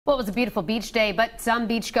Well, it was a beautiful beach day, but some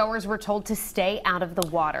beachgoers were told to stay out of the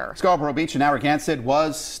water. Scarborough Beach in Narragansett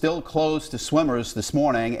was still closed to swimmers this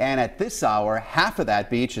morning, and at this hour, half of that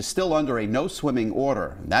beach is still under a no swimming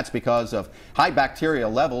order. And that's because of high bacteria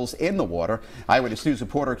levels in the water. Eyewitness News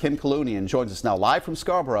reporter Kim Kalunian joins us now live from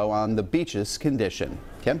Scarborough on the beach's condition.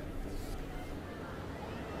 Kim?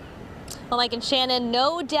 Well, Mike and Shannon,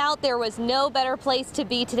 no doubt there was no better place to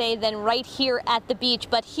be today than right here at the beach.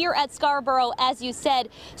 But here at Scarborough, as you said,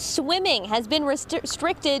 swimming has been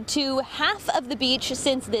restricted to half of the beach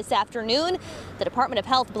since this afternoon. The Department of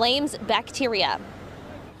Health blames bacteria.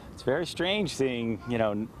 It's very strange seeing,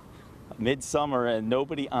 midsummer and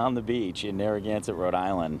nobody on the beach in Narragansett, Rhode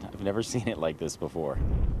Island. I've never seen it like this before.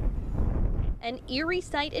 An eerie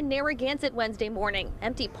sight in Narragansett Wednesday morning.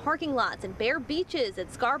 Empty parking lots and bare beaches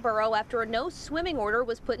at Scarborough after a no swimming order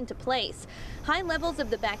was put into place. High levels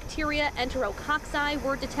of the bacteria enterococci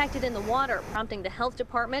were detected in the water, prompting the Health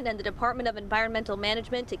Department and the Department of Environmental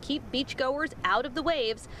Management to keep beachgoers out of the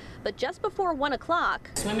waves. But just before 1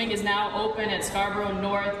 o'clock, swimming is now open at Scarborough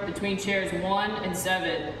North between chairs 1 and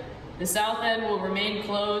 7. The south end will remain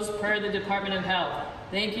closed per the Department of Health.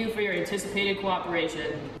 Thank you for your anticipated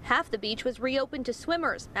cooperation. Half the beach was reopened to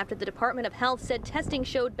swimmers after the Department of Health said testing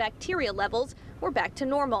showed bacteria levels were back to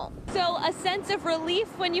normal. So a sense of relief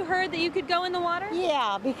when you heard that you could go in the water?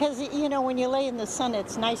 Yeah, because, when you lay in the sun,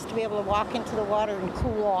 it's nice to be able to walk into the water and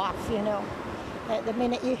cool off, The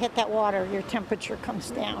minute you hit that water, your temperature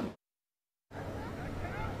comes down.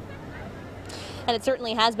 And it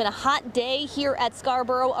certainly has been a hot day here at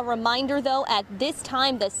Scarborough. A reminder, though, at this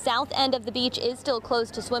time, the south end of the beach is still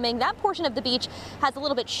closed to swimming. That portion of the beach has a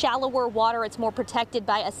little bit shallower water. It's more protected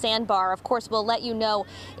by a sandbar. Of course, we'll let you know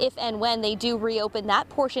if and when they do reopen that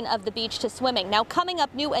portion of the beach to swimming. Now, coming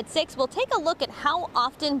up new at 6, we'll take a look at how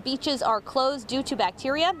often beaches are closed due to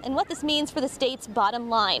bacteria and what this means for the state's bottom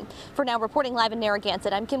line. For now, reporting live in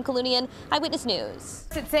Narragansett, I'm Kim Kalunian, Eyewitness News.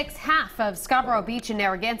 At 6, half of Scarborough Beach in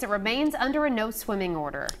Narragansett remains under a no swimming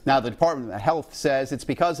order. Now, the Department of Health says it's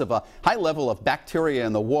because of a high level of bacteria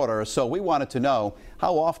in the water, so we wanted to know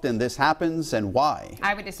how often this happens and why.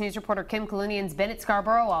 Eyewitness News reporter Kim Kalunian's been at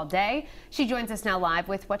Scarborough all day. She joins us now live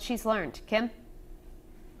with what she's learned. Kim?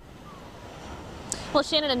 Well,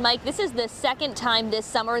 Shannon and Mike, this is the second time this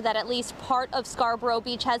summer that at least part of Scarborough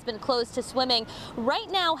Beach has been closed to swimming. Right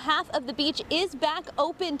now, half of the beach is back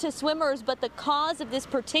open to swimmers, but the cause of this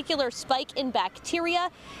particular spike in bacteria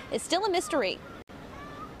is still a mystery.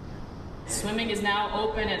 Swimming is now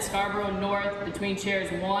open at Scarborough North between chairs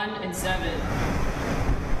 1 and 7.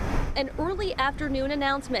 An early afternoon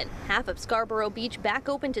announcement. Half of Scarborough Beach back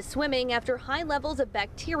open to swimming after high levels of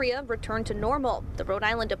bacteria return to normal. The Rhode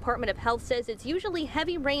Island Department of Health says it's usually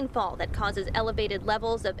heavy rainfall that causes elevated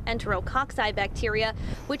levels of enterococci bacteria,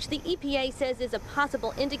 which the EPA says is a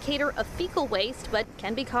possible indicator of fecal waste, but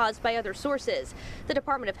can be caused by other sources. The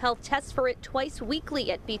Department of Health tests for it twice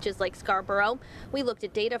weekly at beaches like Scarborough. We looked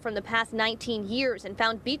at data from the past 19 years and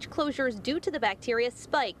found beach closures due to the bacteria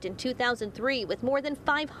spiked in 2003 with more than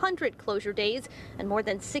 500 closure days and more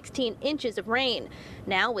than 16 inches of rain.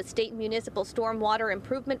 Now, with state municipal stormwater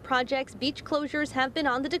improvement projects, beach closures have been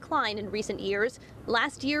on the decline in recent years.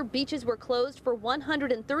 Last year, beaches were closed for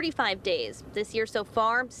 135 days. This year so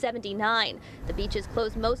far, 79. The beaches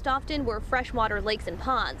closed most often were freshwater lakes and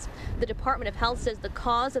ponds. The Department of Health says the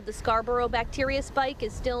cause of the Scarborough bacteria spike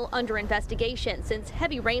is still under investigation since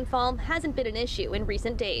heavy rainfall hasn't been an issue in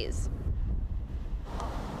recent days.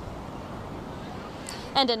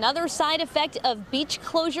 And another side effect of beach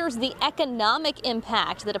closures, the economic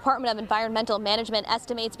impact. The Department of Environmental Management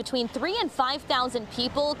estimates between 3,000 and 5,000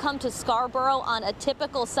 people come to Scarborough on a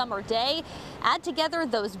typical summer day. Add together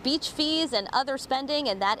those beach fees and other spending,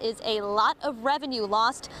 and that is a lot of revenue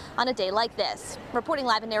lost on a day like this. Reporting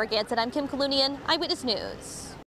live in Narragansett, I'm Kim Kalunian, Eyewitness News.